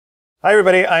Hi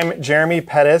everybody, I'm Jeremy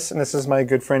Pettus, and this is my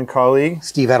good friend colleague,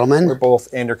 Steve Edelman. We're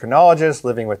both endocrinologists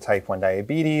living with type 1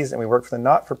 diabetes, and we work for the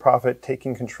not-for-profit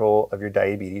Taking Control of Your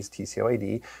Diabetes,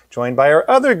 TCOYD, joined by our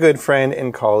other good friend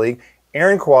and colleague,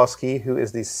 Aaron Kowalski, who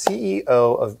is the CEO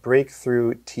of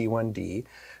Breakthrough T1D.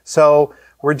 So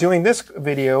we're doing this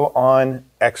video on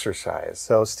exercise.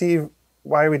 So Steve,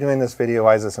 why are we doing this video?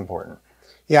 Why is this important?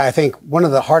 Yeah, I think one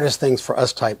of the hardest things for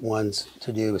us type 1s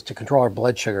to do is to control our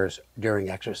blood sugars during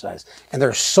exercise. And there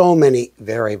are so many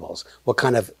variables. What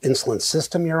kind of insulin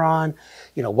system you're on,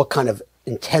 what kind of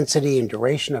intensity and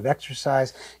duration of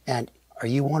exercise, and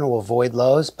you want to avoid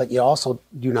lows, but you also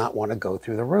do not want to go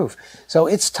through the roof. So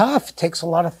it's tough. It takes a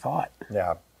lot of thought.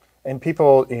 Yeah. And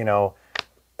people,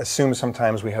 assume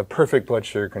sometimes we have perfect blood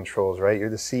sugar controls, right? You're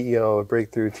the CEO of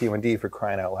Breakthrough T1D, for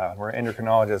crying out loud. We're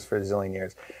endocrinologists for a zillion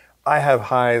years. I have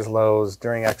highs, lows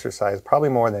during exercise, probably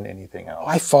more than anything else.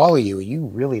 I follow you. You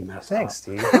really mess Thanks,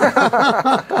 Steve.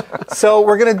 So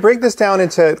we're going to break this down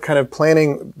into kind of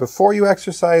planning before you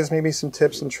exercise, maybe some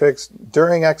tips and tricks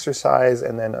during exercise,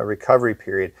 and then a recovery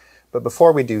period. But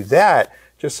before we do that,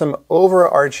 just some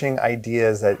overarching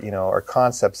ideas that, are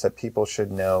concepts that people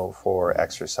should know for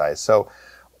exercise. So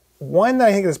one that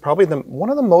I think is probably one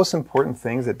of the most important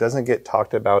things that doesn't get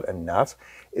talked about enough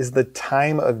is the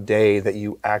time of day that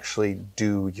you actually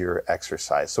do your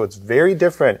exercise. So it's very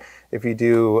different if you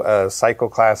do a cycle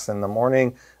class in the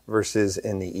morning versus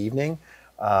in the evening.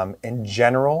 In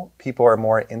general, people are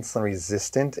more insulin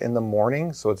resistant in the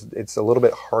morning, so it's a little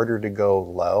bit harder to go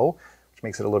low, which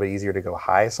makes it a little bit easier to go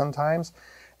high sometimes.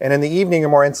 And in the evening, you're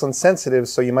more insulin sensitive,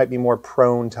 so you might be more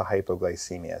prone to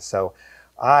hypoglycemia. So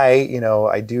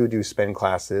I do spin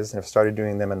classes, and have started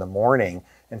doing them in the morning,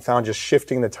 and found just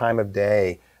shifting the time of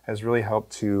day has really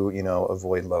helped to,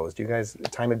 avoid lows. Do you guys,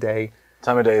 time of day?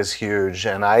 Time of day is huge.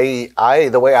 And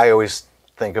the way I always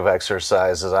think of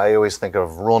exercise is I always think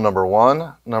of rule number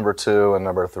 1, number 2, and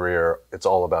number 3 it's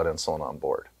all about insulin on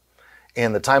board.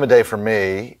 And the time of day for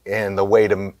me, and the way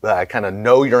to kind of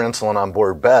know your insulin on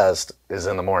board best, is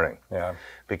in the morning. Yeah.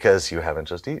 Because you haven't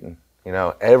just eaten.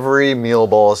 Every meal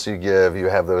bolus you give, you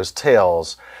have those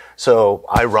tails. So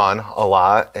I run a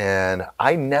lot, and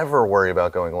I never worry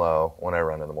about going low when I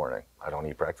run in the morning. I don't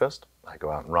eat breakfast. I go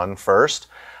out and run first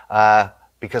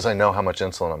because I know how much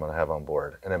insulin I'm going to have on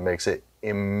board, and it makes it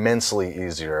immensely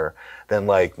easier than,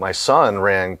 like, my son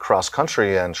ran cross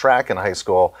country and track in high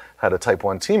school, had a type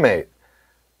 1 teammate.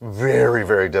 Very,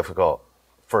 very difficult.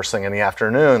 First thing in the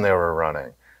afternoon they were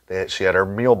running. She had her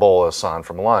meal bolus on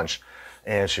from lunch,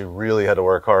 and she really had to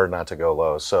work hard not to go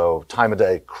low. So time of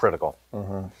day, critical.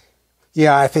 Mm-hmm.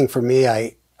 Yeah, I think for me,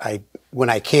 I when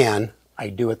I can, I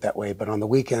do it that way. But on the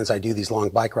weekends, I do these long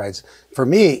bike rides. For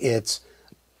me,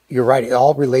 you're right, it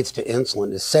all relates to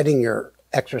insulin, is setting your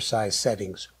exercise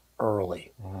settings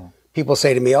early. Mm-hmm. People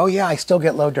say to me, oh yeah, I still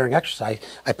get low during exercise.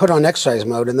 I put on exercise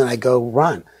mode and then I go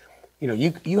run.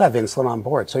 You have insulin on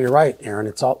board. So you're right, Aaron,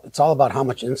 it's all about how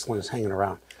much insulin is hanging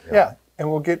around. Yeah,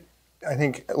 and we'll get, I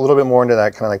think, a little bit more into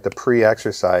that, kind of like the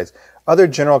pre-exercise. Other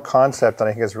general concept that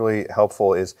I think is really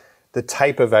helpful is the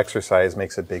type of exercise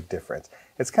makes a big difference.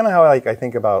 It's kind of how I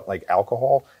think about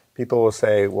alcohol. People will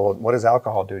say, well, what does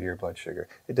alcohol do to your blood sugar?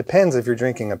 It depends if you're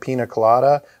drinking a pina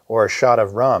colada or a shot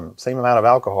of rum. Same amount of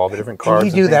alcohol, but different carbs. And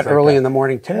you do that early in the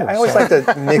morning too. I always like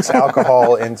to mix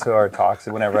alcohol into our talks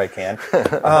whenever I can.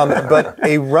 But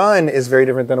a run is very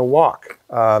different than a walk.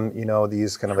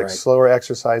 These kind of slower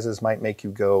exercises might make you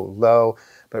go low,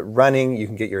 but running, you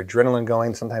can get your adrenaline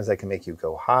going. Sometimes that can make you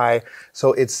go high.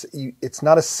 So it's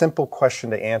not a simple question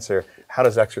to answer. How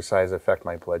does exercise affect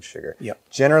my blood sugar? Yep.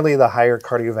 Generally, the higher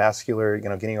cardiovascular,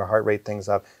 getting your heart rate things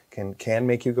up can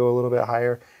make you go a little bit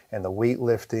higher. And the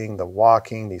weightlifting, the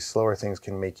walking, these slower things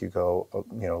can make you go,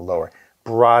 lower,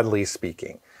 broadly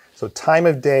speaking. So time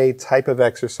of day, type of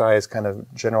exercise, kind of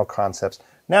general concepts.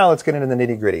 Now let's get into the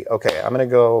nitty gritty. Okay, I'm going to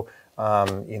go,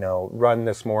 run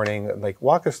this morning.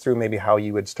 Walk us through maybe how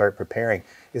you would start preparing.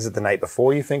 Is it the night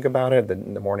before you think about it,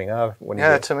 the morning of?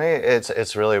 To me,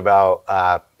 it's really about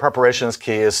preparation is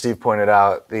key. As Steve pointed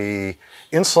out, the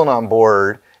insulin on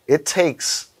board, it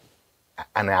takes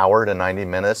an hour to 90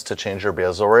 minutes to change your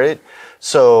basal rate.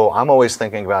 So I'm always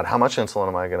thinking about how much insulin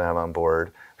am I going to have on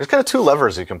board. There's kind of 2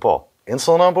 levers you can pull.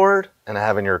 Insulin on board and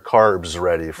having your carbs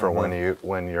ready for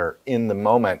when you're in the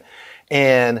moment.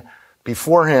 And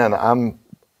beforehand, to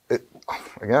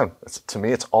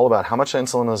me, it's all about how much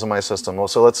insulin is in my system. Well,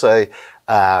 so let's say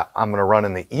I'm going to run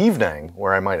in the evening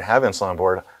where I might have insulin on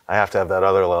board. I have to have that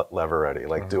other lever ready.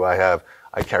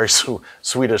 I carry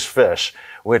Swedish fish,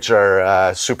 which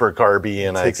are super carby,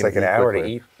 and it takes an hour to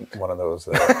eat one of those.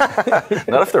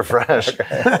 Not if they're fresh.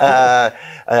 Okay.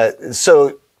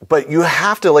 So But you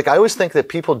have to, like, I always think that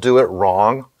people do it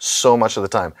wrong so much of the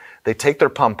time. They take their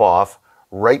pump off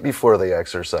right before they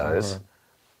exercise.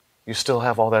 You still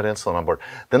have all that insulin on board.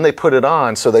 Then they put it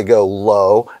on, so they go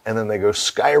low, and then they go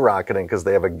skyrocketing because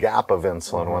they have a gap of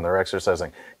insulin when they're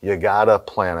exercising. You gotta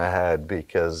plan ahead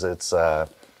because it's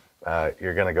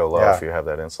you're gonna go low if you have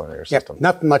that insulin in your system.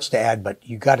 Nothing much to add, but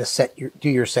you got to do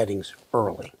your settings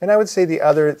early. And I would say the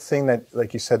other thing that,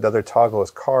 like you said, the other toggle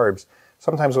is carbs.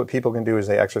 Sometimes what people can do is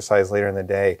they exercise later in the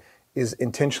day is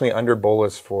intentionally under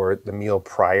bolus for the meal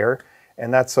prior.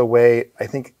 And that's a way, I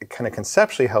think, it kind of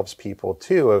conceptually helps people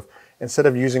too, of instead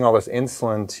of using all this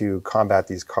insulin to combat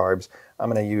these carbs,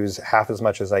 I'm going to use half as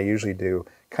much as I usually do,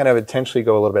 kind of intentionally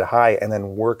go a little bit high and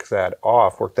then work that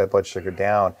off, work that blood sugar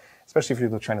down, especially if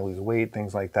you're trying to lose weight,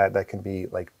 things like that. That can be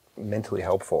like mentally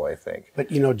helpful, I think. But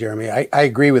Jeremy, I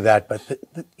agree with that, but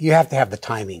you have to have the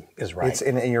timing is right.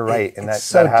 And you're right. And that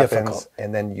so happens, difficult.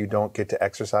 and then you don't get to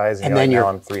exercise, and, then you're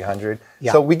like, now I'm 300.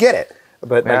 Yeah. So we get it.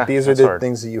 But like, these are the hard.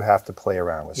 things that you have to play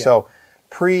around with. So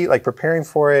preparing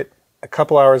for it a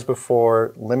couple hours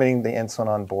before, limiting the insulin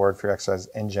on board for your exercise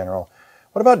in general.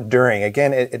 What about during?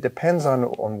 Again, it depends on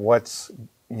what's,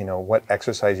 what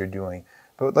exercise you're doing.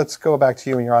 But let's go back to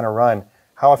you when you're on a run.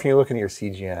 How often are you looking at your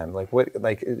CGM? Like what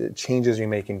changes are you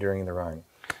making during the run?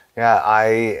 Yeah,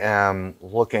 I am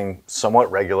looking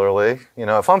somewhat regularly.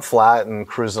 If I'm flat and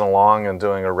cruising along and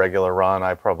doing a regular run,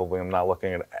 I probably am not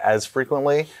looking at it as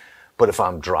frequently. But if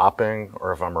I'm dropping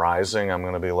or if I'm rising, I'm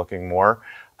going to be looking more.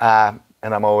 And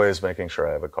I'm always making sure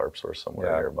I have a carb source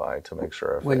somewhere nearby to make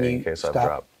sure in case I've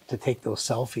dropped. To take those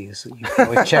selfies, you can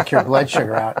always check your blood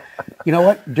sugar out. You know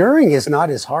what? During is not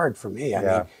as hard for me.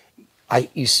 I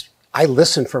mean, I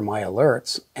listen for my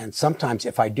alerts, and sometimes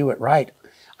if I do it right,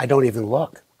 I don't even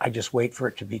look. I just wait for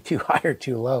it to be too high or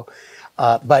too low.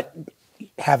 But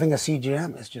having a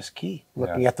CGM is just key.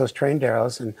 Looking at those trained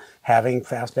arrows and having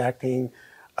fast-acting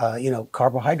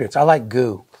carbohydrates. I like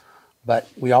GU, but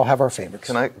we all have our favorites.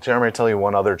 Can I, Jeremy, tell you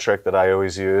one other trick that I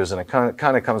always use, and it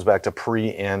kind of comes back to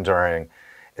pre and during,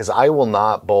 is I will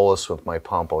not bolus with my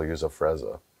pump. I'll use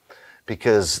Afrezza,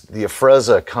 because the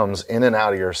Afrezza comes in and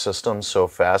out of your system so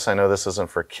fast. I know this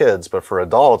isn't for kids, but for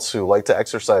adults who like to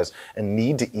exercise and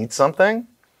need to eat something,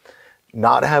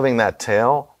 not having that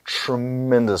tail,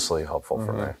 tremendously helpful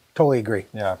for me. Totally agree.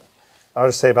 Yeah. I'll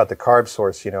just say about the carb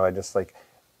source,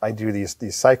 I do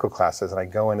these cycle classes, and I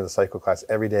go into the cycle class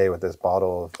every day with this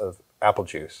bottle of apple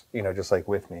juice, just like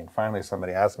with me. And finally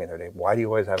somebody asked me the other day, why do you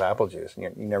always have apple juice? And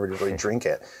you never really drink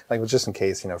it. Like, well, just in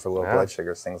case, for low blood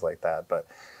sugars, things like that. But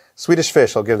Swedish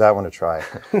Fish, I'll give that one a try.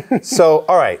 So,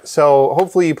 all right. So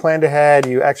hopefully you planned ahead,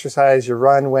 you exercised, your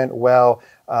run went well.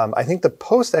 I think the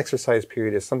post-exercise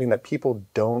period is something that people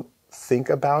don't think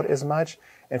about as much.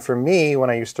 And for me, when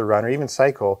I used to run or even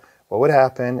cycle, what would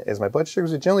happen is my blood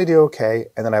sugars would generally do okay,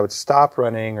 and then I would stop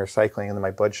running or cycling, and then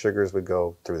my blood sugars would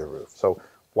go through the roof. So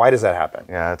why does that happen?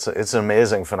 Yeah, it's an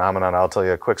amazing phenomenon. I'll tell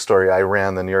you a quick story. I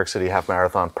ran the New York City half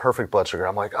marathon, perfect blood sugar.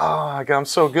 I'm like, oh, I'm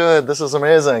so good. This is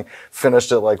amazing.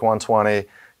 Finished at like 120,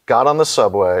 got on the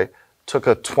subway, took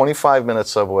a 25-minute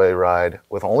subway ride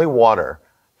with only water,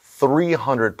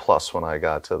 300 plus when I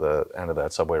got to the end of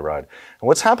that subway ride. And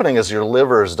what's happening is your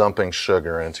liver is dumping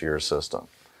sugar into your system,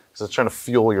 because it's trying to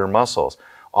fuel your muscles.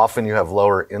 Often you have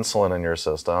lower insulin in your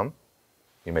system.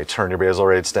 You may turn your basal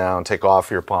rates down, take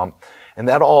off your pump, and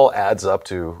that all adds up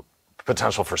to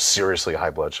potential for seriously high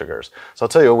blood sugars. So I'll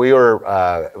tell you, we were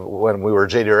when we were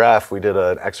JDRF, we did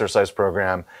an exercise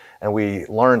program, and we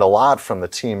learned a lot from the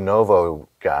Team Novo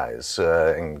guys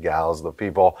and gals, the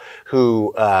people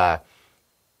who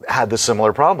had the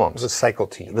similar problems. It was a cycle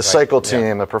team. The cycle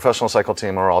team, the professional cycle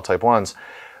team, are all type 1s.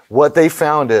 What they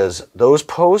found is those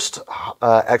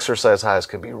post-exercise highs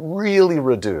can be really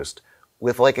reduced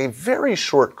with like a very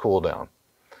short cool down,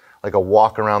 like a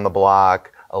walk around the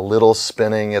block, a little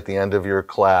spinning at the end of your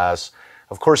class.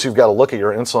 Of course, you've got to look at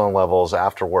your insulin levels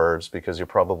afterwards, because you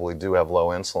probably do have low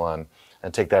insulin,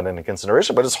 and take that into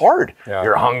consideration. But it's hard. Yeah.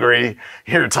 You're hungry,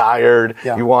 you're tired,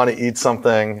 you want to eat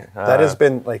something. That has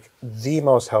been like the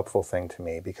most helpful thing to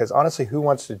me, because honestly, who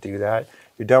wants to do that?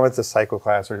 You're done with the cycle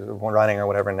class or running or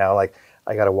whatever. Now, like,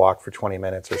 I got to walk for 20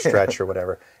 minutes or stretch or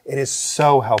whatever. It is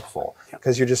so helpful,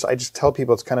 because I just tell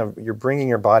people it's kind of, you're bringing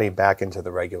your body back into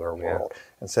the regular world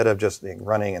instead of just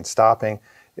running and stopping,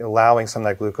 allowing some of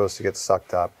that glucose to get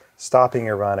sucked up, stopping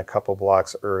your run a couple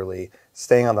blocks early,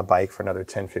 staying on the bike for another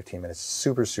 10, 15 minutes.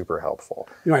 Super, super helpful.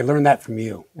 I learned that from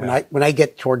you. When I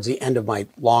get towards the end of my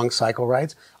long cycle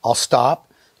rides, I'll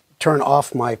stop, turn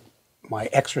off my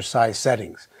exercise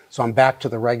settings. So I'm back to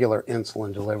the regular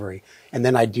insulin delivery. And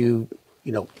then I do,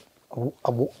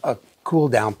 a cool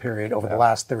down period over the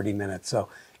last 30 minutes. So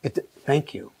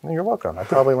Thank you. You're welcome. I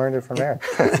probably learned it from Aaron.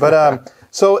 But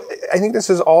so I think this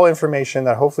is all information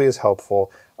that hopefully is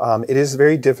helpful. It is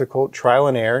very difficult, trial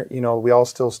and error. You know, we all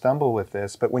still stumble with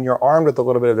this, but when you're armed with a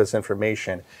little bit of this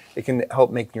information, it can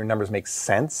help make your numbers make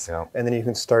sense. Yeah. And then you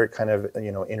can start kind of,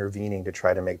 you know, intervening to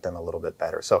try to make them a little bit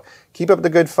better. So keep up the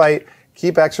good fight.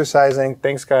 Keep exercising.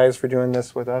 Thanks, guys, for doing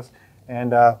this with us.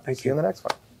 And see you in the next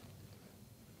one.